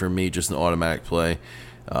really, for me, just an automatic play.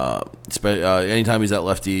 Anytime he's at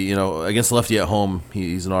lefty, against the lefty at home,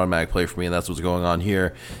 he's an automatic play for me, and that's what's going on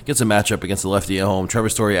here. Gets a matchup against the lefty at home. Trevor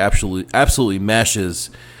Story absolutely mashes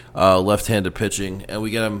left-handed pitching, and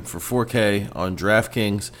we get him for 4K on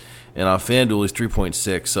DraftKings, and on FanDuel he's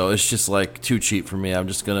 3.6, so it's just too cheap for me. I'm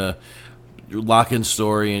just gonna lock in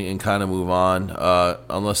Story and kind of move on,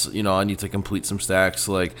 unless I need to complete some stacks.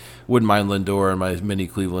 Wouldn't mind Lindor in my mini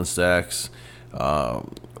Cleveland stacks,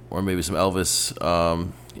 or maybe some Elvis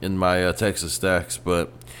in my Texas stacks,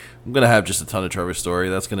 but I'm gonna have just a ton of Trevor Story.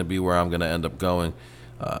 That's gonna be where I'm gonna end up going.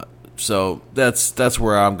 So that's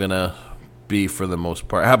where I'm gonna be for the most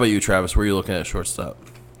part. How about you, Travis? Where are you looking at shortstop?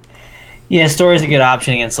 Yeah, Story's a good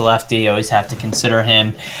option against the lefty. You always have to consider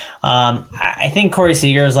him. I think Corey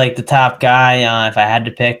Seager is the top guy. If I had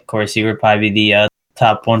to pick, Corey Seager would probably be the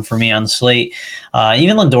top one for me on the slate.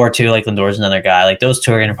 Even Lindor too. Like Lindor's another guy. Like those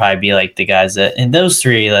two are going to probably be like the guys that, and those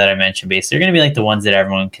three that I mentioned, basically, they're going to be like the ones that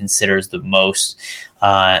everyone considers the most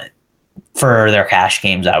for their cash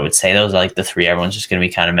games. I would say those are like the three everyone's just going to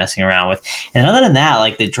be kind of messing around with. And other than that,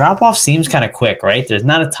 like the drop off seems kind of quick, right? There's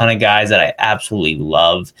not a ton of guys that I absolutely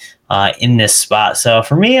love in this spot. So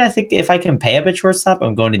for me, I think if I can pay up at shortstop,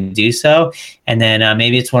 I'm going to do so. And then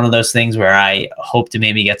maybe it's one of those things where I hope to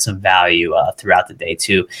maybe get some value throughout the day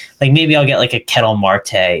too. Like maybe I'll get like a Ketel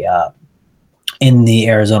Marte in the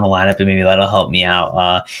Arizona lineup, and maybe that'll help me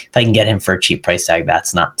out. If I can get him for a cheap price tag,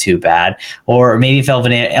 that's not too bad. Or maybe if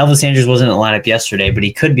Elvis Andrus wasn't in the lineup yesterday, but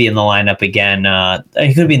he could be in the lineup again.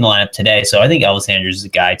 He could be in the lineup today. So I think Elvis Andrus is a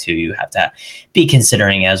guy too you have to be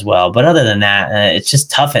considering as well. But other than that, it's just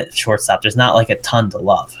tough at shortstop. There's not like a ton to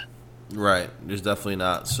love. Right. There's definitely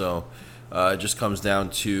not. So it just comes down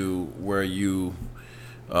to where you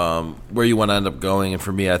want to end up going. And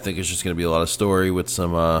for me, I think it's just going to be a lot of story with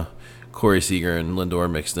some Corey Seager and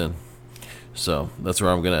Lindor mixed in. So that's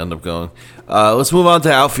where I'm going to end up going. Let's move on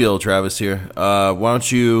to outfield, Travis, here. Why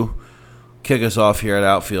don't you kick us off here at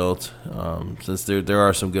outfield, since there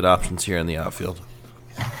are some good options here in the outfield.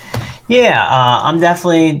 Yeah, I'm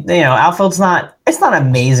definitely, outfield's it's not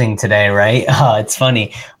amazing today, right? It's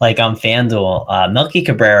funny, like on FanDuel, Melky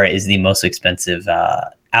Cabrera is the most expensive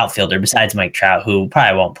outfielder besides Mike Trout, who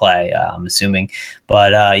probably won't play, I'm assuming.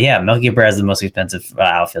 But Melky Cabrera is the most expensive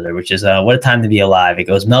outfielder, which is what a time to be alive. It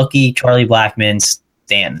goes Melky, Charlie Blackmon,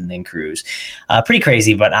 Stanton, and then Cruz. Pretty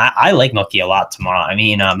crazy, but I like Melky a lot tomorrow. I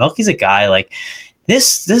mean, Melky's a guy like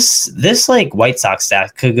this like White Sox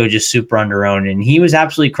staff could go just super under-owned, and he was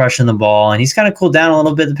absolutely crushing the ball, and he's kind of cooled down a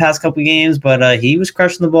little bit the past couple of games, but he was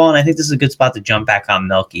crushing the ball, and I think this is a good spot to jump back on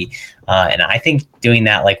Melky. And I think doing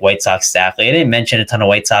that like White Sox staff, like I didn't mention a ton of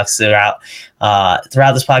White Sox throughout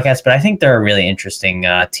this podcast, but I think they're a really interesting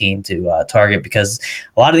team to target because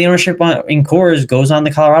a lot of the ownership in Coors goes on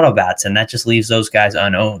the Colorado bats, and that just leaves those guys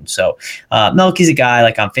unowned. So Melky's a guy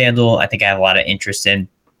like on FanDuel, I think I have a lot of interest in.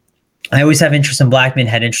 I always have interest in Blackmon,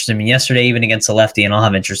 had interest in him yesterday, even against a lefty, and I'll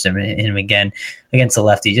have interest in him again against a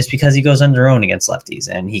lefty just because he goes under own against lefties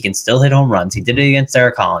and he can still hit home runs. He did it against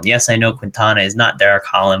Derek Holland. Yes, I know Quintana is not Derek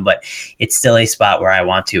Holland, but it's still a spot where I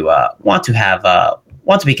want to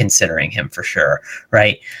be considering him for sure,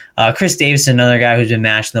 right? Chris Davis, another guy who's been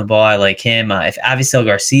mashing the ball. I like him. If Avisail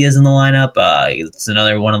Garcia is in the lineup, it's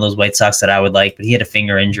another one of those White Sox that I would like, but he had a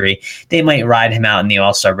finger injury. They might ride him out in the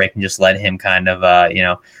All-Star break and just let him kind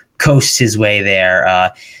of, coast his way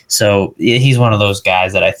there. So he's one of those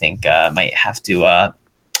guys that I think might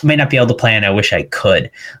not be able to play, and I wish I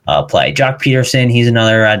could play. Jock Peterson, he's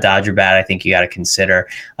another Dodger bat I think you got to consider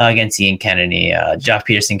against Ian Kennedy. Jock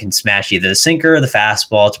Peterson can smash either the sinker or the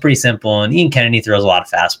fastball. It's pretty simple, and Ian Kennedy throws a lot of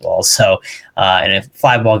fastballs. So, and a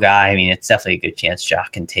fly ball guy, I mean, it's definitely a good chance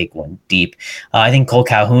Jock can take one deep. I think Cole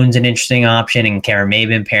Calhoun's an interesting option, and Cameron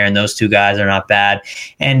Maybin, pairing those two guys are not bad.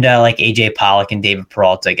 And like AJ Pollock and David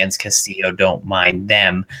Peralta against Castillo, don't mind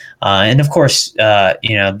them. And of course,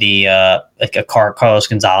 like a Carlos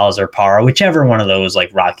Gonzalez or Parra, whichever one of those like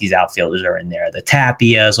Rockies outfielders are in there, the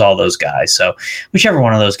Tapias, all those guys. So whichever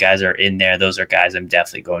one of those guys are in there, those are guys I'm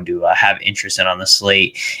definitely going to have interest in on the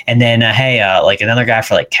slate. And then, like another guy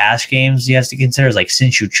for like cash games you have to consider is like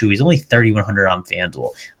Shin-Soo Choo. He's only 3,100 on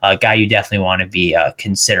FanDuel. A guy you definitely want to be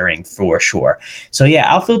considering for sure. So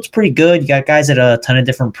yeah, outfield's pretty good. You got guys at a ton of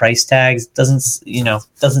different price tags. Doesn't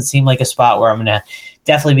seem like a spot where I'm going to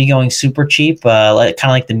definitely be going super cheap, kind of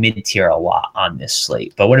like the mid-tier a lot on this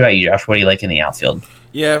slate. But what about you, Josh? What do you like in the outfield?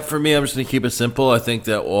 Yeah, for me, I'm just going to keep it simple. I think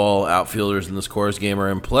that all outfielders in this Coors game are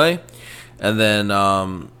in play. And then,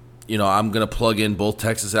 I'm going to plug in both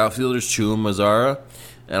Texas outfielders, Chu and Mazara,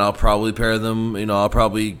 and I'll probably pair them. I'll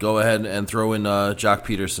probably go ahead and throw in Jock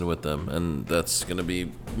Peterson with them, and that's going to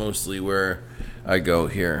be mostly where I go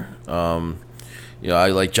here. I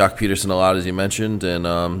like Jock Peterson a lot, as you mentioned, and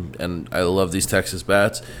I love these Texas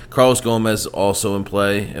bats. Carlos Gomez also in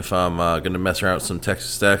play. If I'm going to mess around with some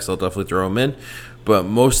Texas stacks, I'll definitely throw him in. But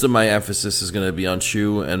most of my emphasis is going to be on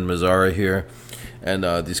Chu and Mazara here. And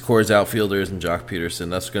these Coors outfielders and Jock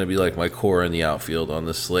Peterson, that's going to be like my core in the outfield on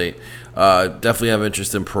this slate. Definitely have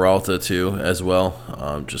interest in Peralta, too, as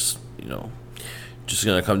well. Just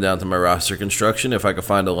going to come down to my roster construction. If I could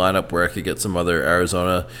find a lineup where I could get some other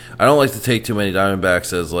Arizona. I don't like to take too many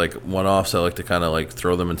Diamondbacks as like one-offs. I like to kind of like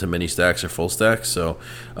throw them into mini stacks or full stacks. So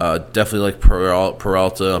definitely like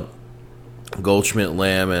Peralta, Goldschmidt,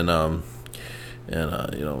 Lamb, and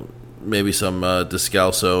maybe some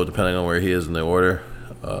Descalso, depending on where he is in the order.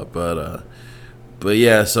 But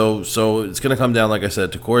yeah, so it's going to come down, like I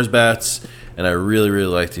said, to Coors bats and I really,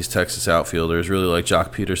 really like these Texas outfielders. Really like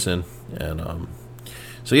Jock Peterson, and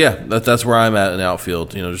so yeah, that's where I'm at in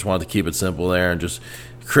outfield. Just wanted to keep it simple there and just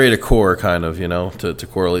create a core kind of, to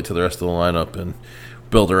correlate to the rest of the lineup and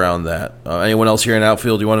build around that. Anyone else here in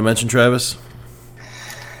outfield you want to mention, Travis?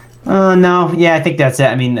 No, yeah, I think that's it.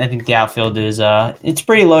 I mean, I think the outfield is it's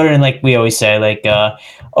pretty loaded, and like we always say, like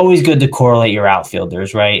always good to correlate your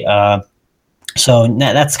outfielders, right? So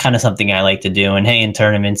that's kind of something I like to do. And hey, in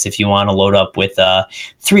tournaments, if you want to load up with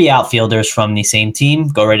 3 outfielders from the same team,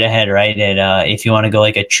 go right ahead, right? And if you want to go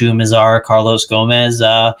like a Chu Mazar, Carlos Gomez,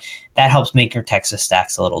 that helps make your Texas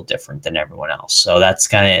stacks a little different than everyone else. So that's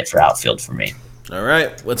kind of it for outfield for me. All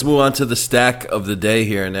right, let's move on to the stack of the day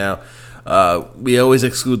here now. We always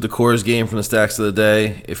exclude the Coors game from the stacks of the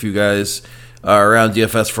day. If you guys are around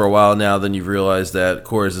DFS for a while now, then you've realized that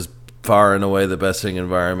Coors is far and away the best hitting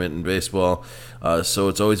environment in baseball, so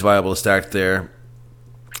it's always viable to stack there.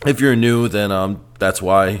 If you're new, then that's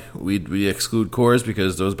why we exclude Coors,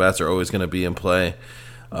 because those bats are always going to be in play.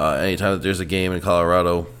 Anytime that there's a game in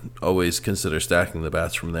Colorado, always consider stacking the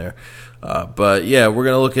bats from there. But yeah, we're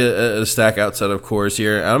going to look at a stack outside of Coors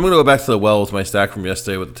here. And I'm going to go back to the well with my stack from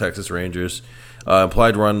yesterday with the Texas Rangers.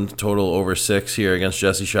 Implied run total over 6 here against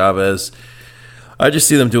Jesse Chavez. I just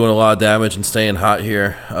see them doing a lot of damage and staying hot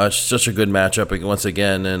here. It's such a good matchup once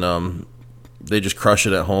again, and they just crush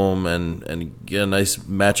it at home and get a nice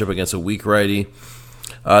matchup against a weak righty.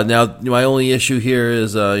 Now, my only issue here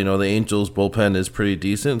is, the Angels' bullpen is pretty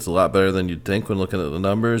decent. It's a lot better than you'd think when looking at the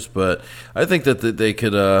numbers, but I think that they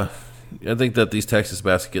could. I think that these Texas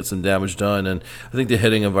bats could get some damage done, and I think the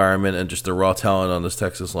hitting environment and just the raw talent on this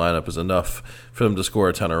Texas lineup is enough for them to score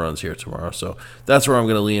a ton of runs here tomorrow. So that's where I'm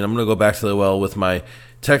going to lean. I'm going to go back to the well with my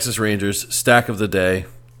Texas Rangers stack of the day.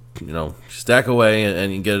 Stack away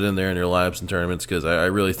and get it in there in your lineups and tournaments, because I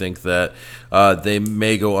really think that they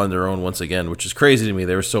may go under-owned once again, which is crazy to me.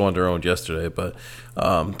 They were so under-owned yesterday, but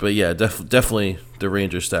yeah, definitely the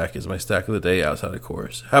Rangers stack is my stack of the day outside of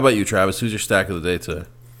Coors. How about you, Travis? Who's your stack of the day today?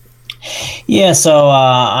 Yeah, so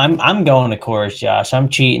I'm going to Coors, Josh. I'm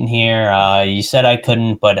cheating here. You said I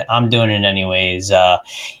couldn't, but I'm doing it anyways.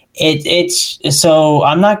 It's so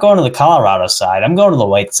I'm not going to the Colorado side. I'm going to the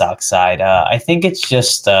White Sox side. I think it's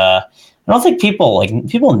just I don't think people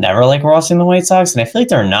never like rostering the White Sox, and I feel like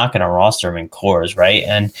they're not going to roster him in Coors, right?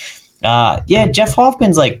 And yeah, Jeff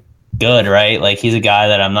Hoffman's like good, right? Like he's a guy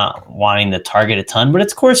that I'm not wanting to target a ton, but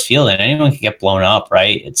it's Coors Field and anyone can get blown up,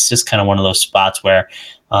 right? It's just kind of one of those spots where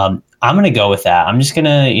I'm going to go with that. I'm just going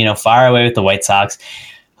to, fire away with the White Sox.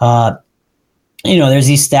 There's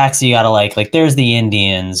these stacks that you got to like there's the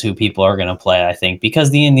Indians who people are going to play, I think, because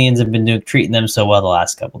the Indians have been treating them so well the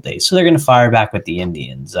last couple of days. So they're going to fire back with the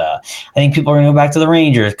Indians. I think people are going to go back to the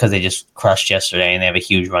Rangers because they just crushed yesterday and they have a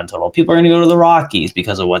huge run total. People are going to go to the Rockies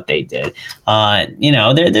because of what they did.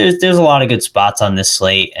 There's a lot of good spots on this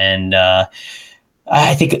slate, and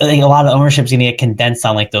I think a lot of ownership is going to get condensed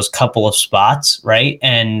on like those couple of spots, right?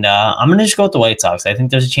 And I'm going to just go with the White Sox. I think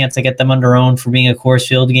there's a chance to get them under owned for being a Coors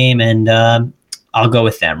Field game, and I'll go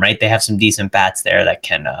with them, right? They have some decent bats there that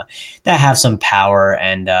can that have some power,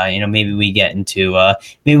 and maybe we can get into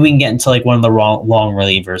like one of the long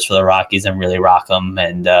relievers for the Rockies and really rock them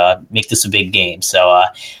and make this a big game. So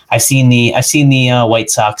I've seen the White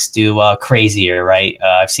Sox do crazier, right?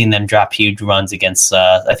 I've seen them drop huge runs against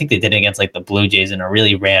I think they did it against like the Blue Jays in a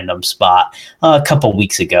really random spot a couple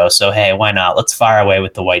weeks ago. So hey, why not? Let's fire away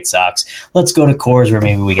with the White Sox. Let's go to Coors where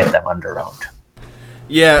maybe we get them under owned.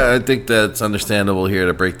 Yeah, I think that's understandable here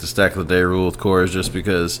to break the stack of the day rule with Coors, just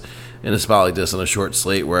because in a spot like this on a short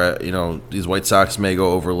slate where these White Sox may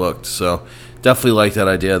go overlooked. So definitely like that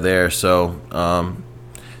idea there. So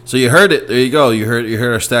so you heard it. There you go. You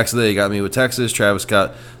heard our stacks of the day. You got me with Texas. Travis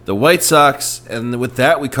got the White Sox, and with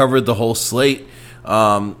that we covered the whole slate.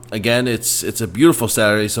 Again, it's a beautiful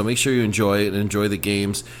Saturday, so make sure you enjoy it and enjoy the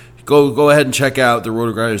games. Go ahead and check out the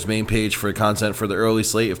Roto Grinders main page for content for the early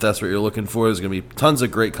slate if that's what you're looking for. There's going to be tons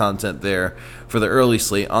of great content there for the early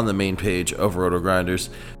slate on the main page of Roto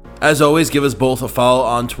Grinders. As always, give us both a follow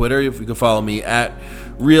on Twitter. If you can follow me at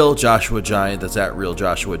Real Joshua Giant, that's at Real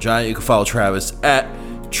Joshua Giant. You can follow Travis at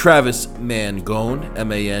Travis Mangone,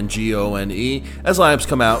 Mangone. As lineups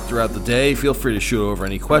come out throughout the day, feel free to shoot over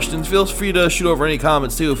any questions. Feel free to shoot over any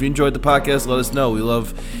comments too. If you enjoyed the podcast, let us know. We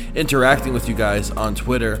love interacting with you guys on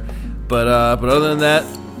Twitter. But other than that,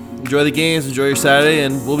 enjoy the games, enjoy your Saturday,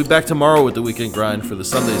 and we'll be back tomorrow with the weekend grind for the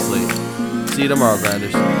Sunday slate. See you tomorrow,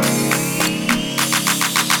 Grinders.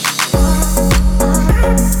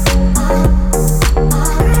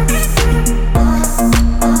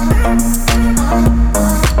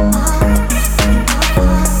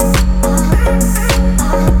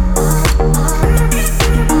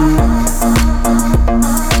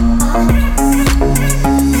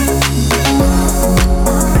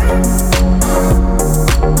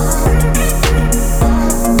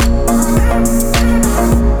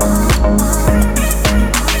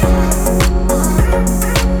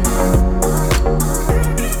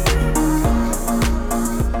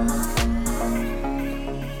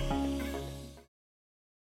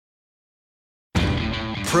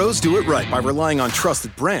 Pros do it right by relying on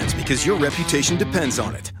trusted brands because your reputation depends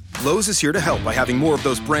on it. Lowe's is here to help by having more of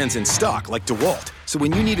those brands in stock, like DeWalt. So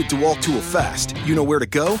when you need a DeWalt tool fast, you know where to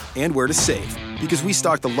go and where to save. Because we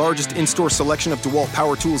stock the largest in-store selection of DeWalt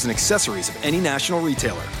power tools and accessories of any national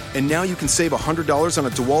retailer. And now you can save $100 on a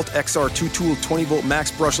DeWalt XR 2-tool 20-volt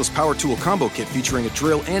max brushless power tool combo kit featuring a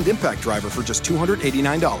drill and impact driver for just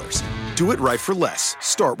 $289. Do it right for less.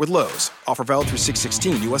 Start with Lowe's. Offer valid through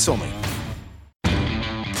 6/16, U.S. only.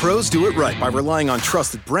 Pros do it right by relying on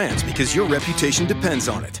trusted brands because your reputation depends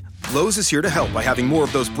on it. Lowe's is here to help by having more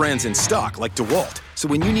of those brands in stock, like DeWalt. So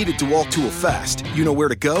when you need a DeWalt tool fast, you know where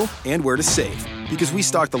to go and where to save. Because we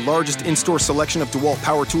stock the largest in-store selection of DeWalt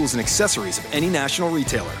power tools and accessories of any national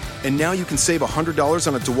retailer. And now you can save $100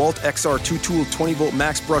 on a DeWalt XR 2-tool 20-volt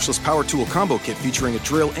max brushless power tool combo kit featuring a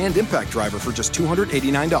drill and impact driver for just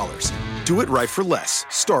 $289. Do it right for less.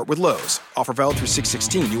 Start with Lowe's. Offer valid through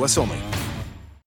 6/16, U.S. only.